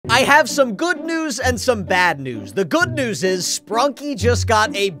I have some good news and some bad news. The good news is Sprunki just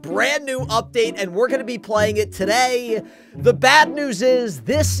got a brand new update and we're gonna be playing it today. The bad news is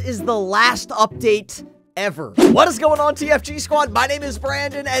this is the last update ever. What is going on, TFG squad? My name is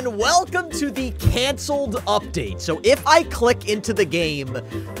Brandon and welcome to the canceled update. So if I click into the game,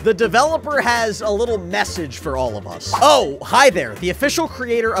 the developer has a little message for all of us. Oh, hi there. The official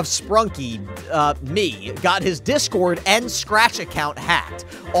creator of Sprunki, me, got his Discord and Scratch account hacked.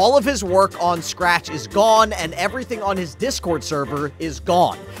 All of his work on Scratch is gone and everything on his Discord server is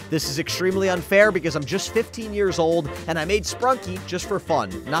gone. This is extremely unfair because I'm just 15 years old and I made Sprunki just for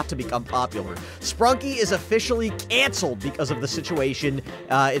fun, not to become popular. Sprunki is officially canceled because of the situation.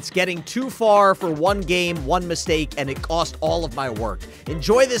 It's getting too far for one game, one mistake, and it cost all of my work.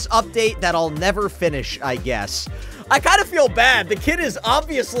 Enjoy this update that I'll never finish, I guess. I kind of feel bad. The kid is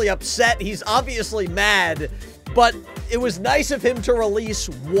obviously upset. He's obviously mad, but it was nice of him to release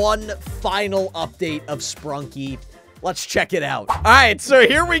one final update of Sprunki. Let's check it out. All right, so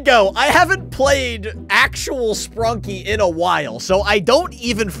here we go. I haven't played actual Sprunki in a while, so I don't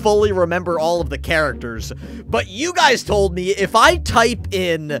even fully remember all of the characters. But you guys told me if I type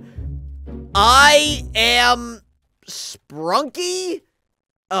in, I am Sprunki?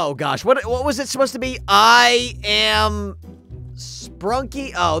 Oh gosh, what was it supposed to be? I am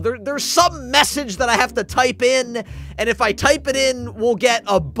Sprunki? Oh, there's some message that I have to type in, and if I type it in, we'll get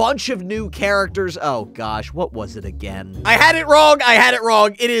a bunch of new characters. Oh gosh, what was it again? I had it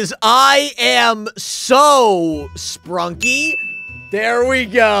wrong, It is I am so Sprunki. There we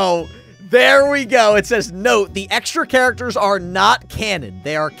go. There we go. It says, note, the extra characters are not canon.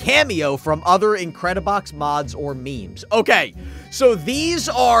 They are cameo from other Incredibox mods or memes. Okay, so these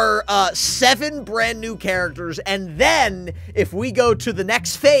are 7 brand new characters, and then if we go to the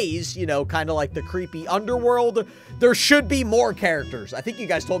next phase, you know, kind of like the creepy underworld, there should be more characters. I think you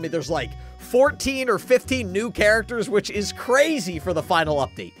guys told me there's like 14 or 15 new characters, which is crazy for the final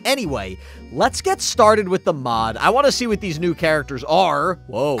update. Anyway, let's get started with the mod. I want to see what these new characters are.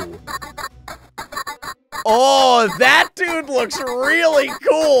 Whoa. Oh, that dude looks really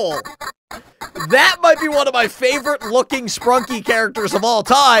cool. That might be one of my favorite looking Sprunki characters of all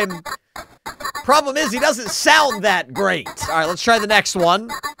time. Problem is, he doesn't sound that great. All right, let's try the next one.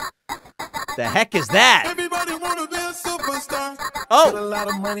 The heck is that? Everybody wanna be a superstar. Oh. Get a lot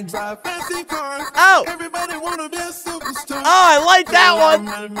of money, drive fancy cars. Oh. Everybody wanna be a superstar. Oh, I like that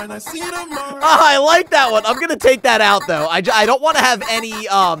one. When I see them more. Oh, I like that one. I'm gonna take that out, though. I don't want to have any,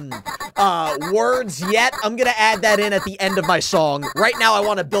 words yet. I'm gonna add that in at the end of my song. Right now, I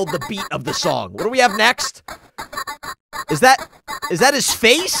want to build the beat of the song. What do we have next? Is that his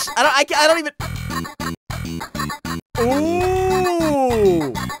face? I don't even...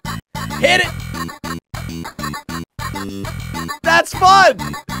 Ooh! Hit it! That's fun!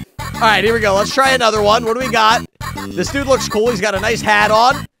 Alright, here we go. Let's try another one. What do we got? This dude looks cool. He's got a nice hat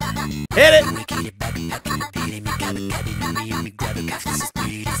on. Hit it!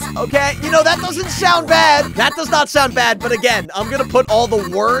 Okay, you know, that doesn't sound bad. That does not sound bad, but again, I'm gonna put all the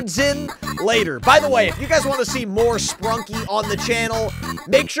words in later. By the way, if you guys want to see more Sprunki on the channel,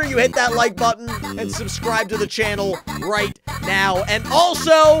 make sure you hit that like button and subscribe to the channel right now. And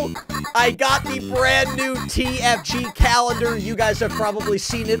also, I got the brand new TFG calendar. You guys have probably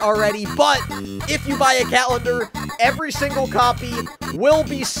seen it already, but if you buy a calendar, every single copy will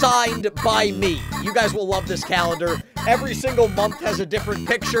be signed by me. You guys will love this calendar. Every single month has a different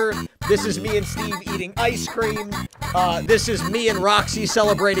picture. This is me and Steve eating ice cream. This is me and Roxy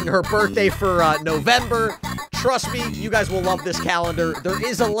celebrating her birthday for November. Trust me, you guys will love this calendar. There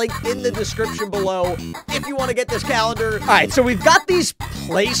is a link in the description below if you want to get this calendar. All right, so we've got these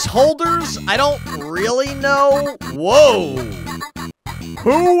placeholders. I don't really know. Whoa.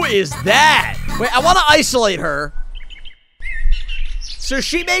 Who is that? Wait, I want to isolate her. So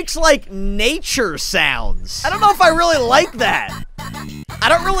she makes, like, nature sounds. I don't know if I really like that. I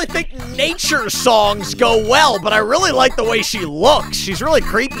don't really think nature songs go well, but I really like the way she looks. She's really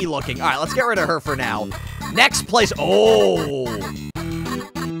creepy looking. All right, let's get rid of her for now. Next place. Oh.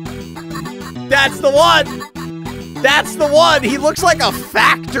 That's the one. That's the one. He looks like a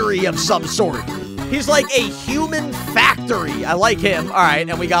factory of some sort. He's like a human factory. I like him. All right,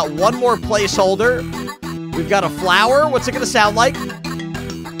 and we got one more placeholder. We've got a flower. What's it gonna sound like?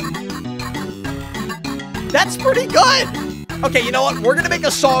 That's pretty good. Okay, you know what? We're gonna make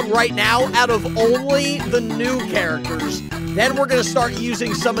a song right now out of only the new characters. Then we're gonna start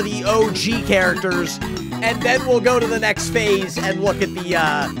using some of the OG characters, and then we'll go to the next phase and look at the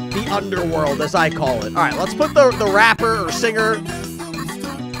underworld, as I call it. All right, let's put the rapper or singer.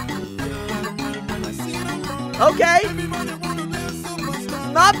 Okay.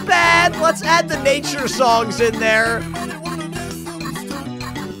 not bad. Let's add the nature songs in there.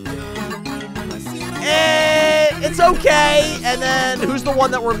 It's okay. And then, who's the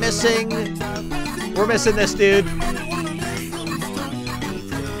one that we're missing? We're missing this dude.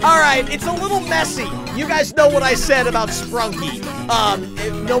 Alright, it's a little messy. You guys know what I said about Sprunki.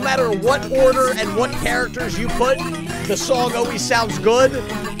 No matter what order and what characters you put, the song always sounds good.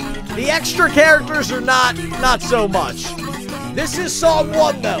 The extra characters are not so much. This is song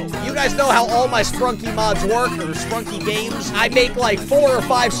 1, though. You guys know how all my Sprunki mods work, or Sprunki games. I make like 4 or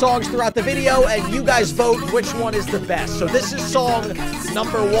 5 songs throughout the video, and you guys vote which one is the best. So this is song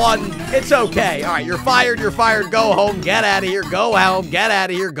number 1. It's okay. All right, you're fired, go home, get out of here, go home, get out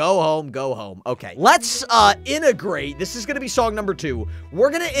of here, go home, go home. Okay, let's integrate. This is gonna be song number 2. We're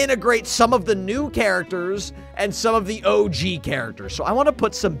gonna integrate some of the new characters and some of the OG characters. So I wanna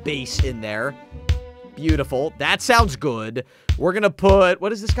put some bass in there. Beautiful. That sounds good. We're gonna put,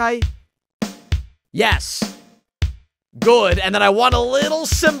 what is this guy? Yes. Good. And then I want a little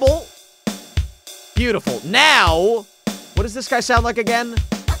cymbal. Beautiful. Now, what does this guy sound like again?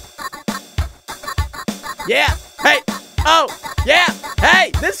 Yeah. Hey. Oh. Yeah.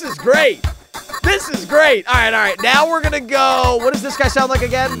 Hey. This is great. This is great. All right. Now we're gonna go, what does this guy sound like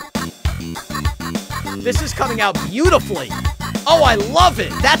again? This is coming out beautifully. Oh, I love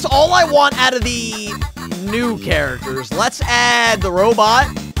it. That's all I want out of the new characters. Let's add the robot.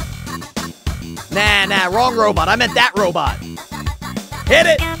 Nah, wrong robot. I meant that robot. Hit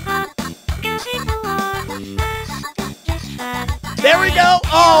it. There we go.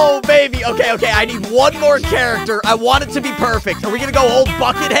 Oh, baby. Okay. I need one more character. I want it to be perfect. Are we going to go old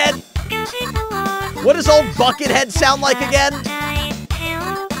Buckethead? What does old Buckethead sound like again?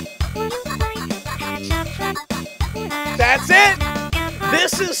 That's it!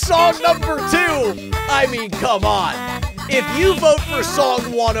 This is song number 2. I mean, come on. If you vote for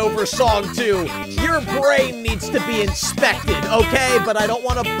song 1 over song 2, your brain needs to be inspected, okay? But I don't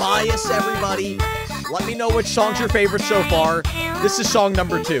want to bias everybody. Let me know which song's your favorite so far. This is song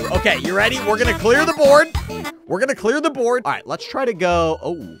number 2. Okay, you ready? We're gonna clear the board. We're gonna clear the board. All right, let's try to go...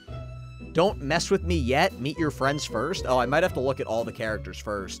 Oh. Don't mess with me yet. Meet your friends first. Oh, I might have to look at all the characters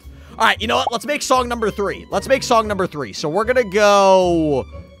first. All right, you know what? Let's make song number 3. Let's make song number 3. So we're gonna go...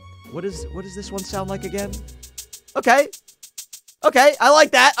 What does this one sound like again? Okay. Okay, I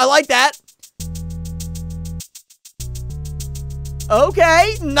like that. I like that.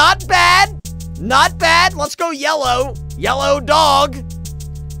 Okay, not bad. Not bad. Let's go yellow. Yellow dog.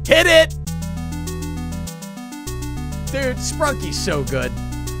 Hit it. Dude, Sprunki's so good.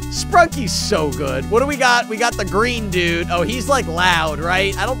 Sprunki's so good. What do we got? We got the green dude. Oh, he's like loud,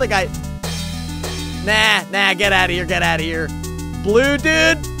 right? I don't think I... Nah, get out of here, get out of here. Blue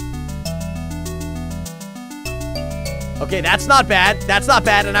dude. Okay, that's not bad. That's not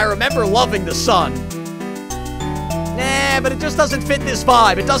bad, and I remember loving the sun. Nah, but it just doesn't fit this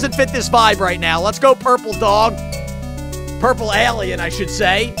vibe. It doesn't fit this vibe right now. Let's go purple dog. Purple alien, I should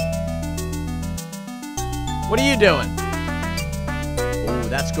say. What are you doing? Oh,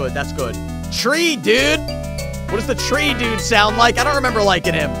 that's good, that's good. Tree dude. What does the tree dude sound like? I don't remember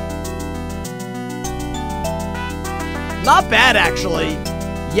liking him. Not bad, actually.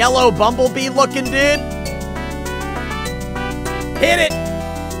 Yellow bumblebee looking dude. Hit it.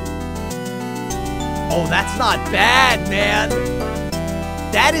 Oh, that's not bad, man.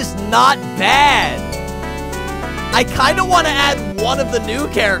 That is not bad. I kind of want to add one of the new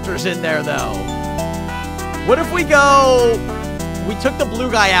characters in there, though. What if we go... We took the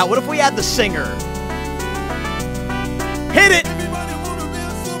blue guy out. What if we add the singer? Hit it.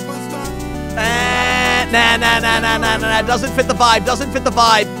 Nah. Doesn't fit the vibe. Doesn't fit the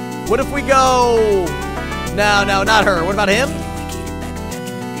vibe. What if we go... No, not her. What about him?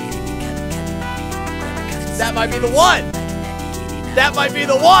 That might be the one. That might be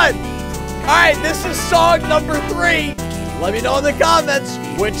the one. All right, this is song number 3. Let me know in the comments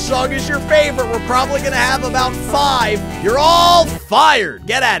which song is your favorite. We're probably going to have about 5. You're all fired.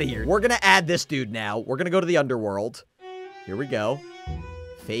 Get out of here. We're going to add this dude now. We're going to go to the underworld. Here we go.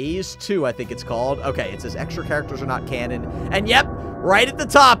 Phase 2, I think it's called. Okay, it says extra characters are not canon. And yep, right at the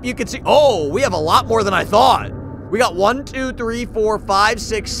top, you can see... Oh, we have a lot more than I thought. We got 1, 2, 3, 4, 5,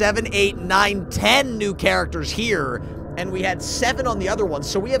 6, 7, 8, 9, 10 new characters here. And we had 7 on the other one.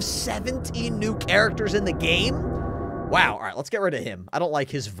 So we have 17 new characters in the game. Wow. All right, let's get rid of him. I don't like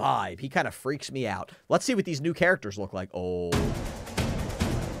his vibe. He kind of freaks me out. Let's see what these new characters look like. Oh.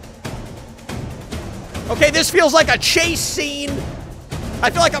 Okay, this feels like a chase scene. I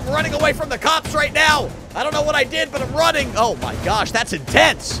feel like I'm running away from the cops right now. I don't know what I did, but I'm running. Oh my gosh, that's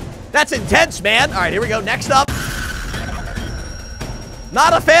intense. That's intense, man. All right, here we go. Next up.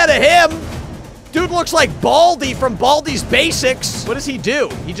 Not a fan of him. Dude looks like Baldi from Baldi's Basics. What does he do?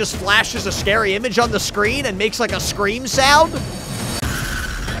 He just flashes a scary image on the screen and makes like a scream sound?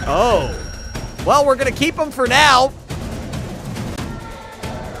 Oh. Well, we're gonna keep him for now.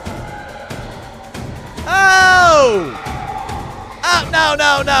 Oh! Oh, no,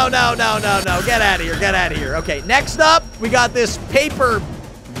 no, no, no, no, no, no. Get out of here, get out of here. Okay, next up, we got this paper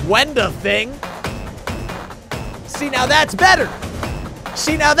Wenda thing. See, now that's better.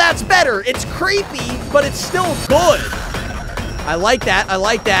 See, now that's better. It's creepy, but it's still good. I like that, I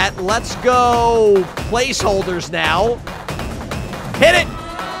like that. Let's go placeholders now. Hit it!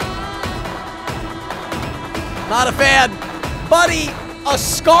 Not a fan. Buddy, a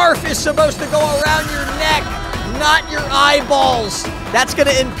scarf is supposed to go around your neck, not your eyeballs. That's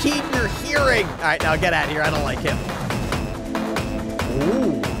gonna impede your hearing. All right, now get out of here. I don't like him.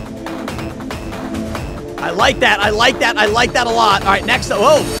 Ooh. I like that. I like that. I like that a lot. All right, next up.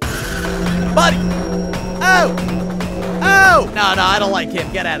 Whoa. Buddy. Oh. Oh. No, no, I don't like him.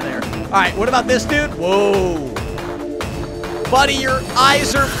 Get out of there. All right, what about this dude? Whoa. Buddy, your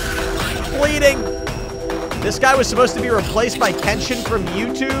eyes are bleeding. This guy was supposed to be replaced by Kenshin from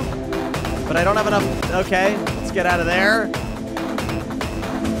YouTube, but I don't have enough. Okay, let's get out of there.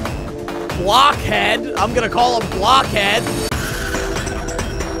 Blockhead. I'm gonna call him Blockhead.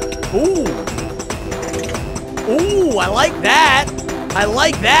 Ooh. Ooh, I like that. I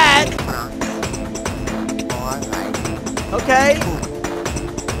like that. Okay.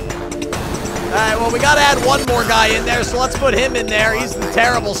 Alright, well, we gotta add one more guy in there, so let's put him in there. He's the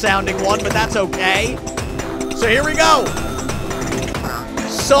terrible sounding one, but that's okay. So here we go.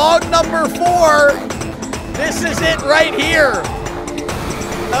 Song number 4. This is it right here.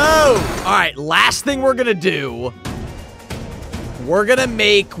 Oh. Alright, last thing we're gonna do. We're gonna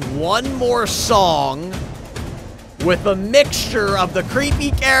make one more song with a mixture of the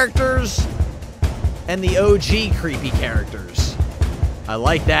creepy characters and the OG creepy characters. I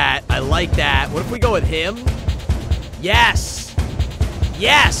like that. I like that. What if we go with him? Yes.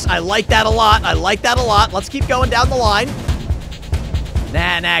 Yes, I like that a lot. I like that a lot. Let's keep going down the line.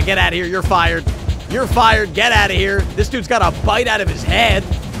 Nah, nah, get out of here. You're fired. You're fired. Get out of here. This dude's got a bite out of his head.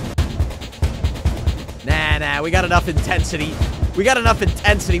 Nah, nah, we got enough intensity. We got enough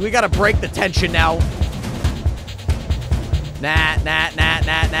intensity. We gotta break the tension now. Nah, nah, nah,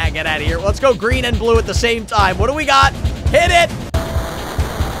 nah, nah, get out of here. Let's go green and blue at the same time. What do we got? Hit it!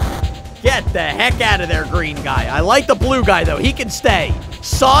 Get the heck out of there, green guy. I like the blue guy, though. He can stay.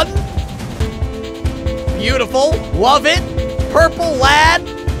 Sun. Beautiful. Love it. Purple lad.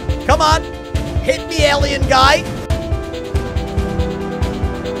 Come on. Hit me, alien guy.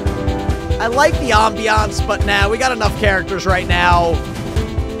 I like the ambiance, but nah, we got enough characters right now.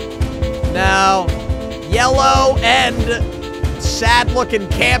 No. Yellow and sad-looking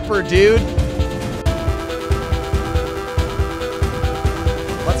camper, dude.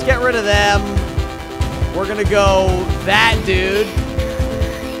 Let's get rid of them. We're gonna go that dude.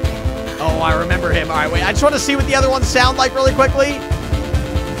 Oh, I remember him. All right, wait. I just want to see what the other ones sound like really quickly.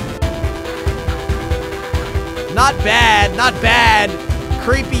 Not bad. Not bad.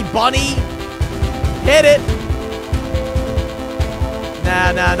 Creepy bunny. Hit it.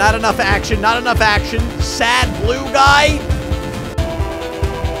 Nah, nah, not enough action. Not enough action. Sad blue guy.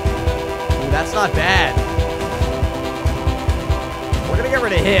 Ooh, that's not bad. We're gonna get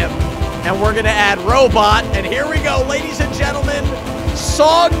rid of him. And we're gonna add robot. And here we go, ladies and gentlemen.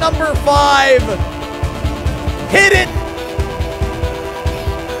 Song number 5. Hit it.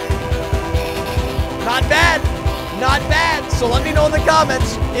 Not bad. Not bad. So let me know in the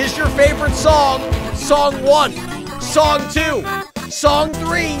comments. Is your favorite song Song 1, Song 2, Song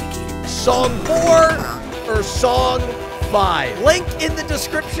 3, Song 4, or Song 5? Link in the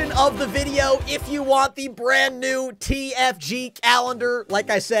description of the video if you want the brand new TFG calendar. Like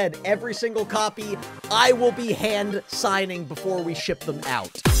I said, every single copy I will be hand signing before we ship them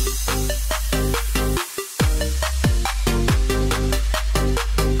out.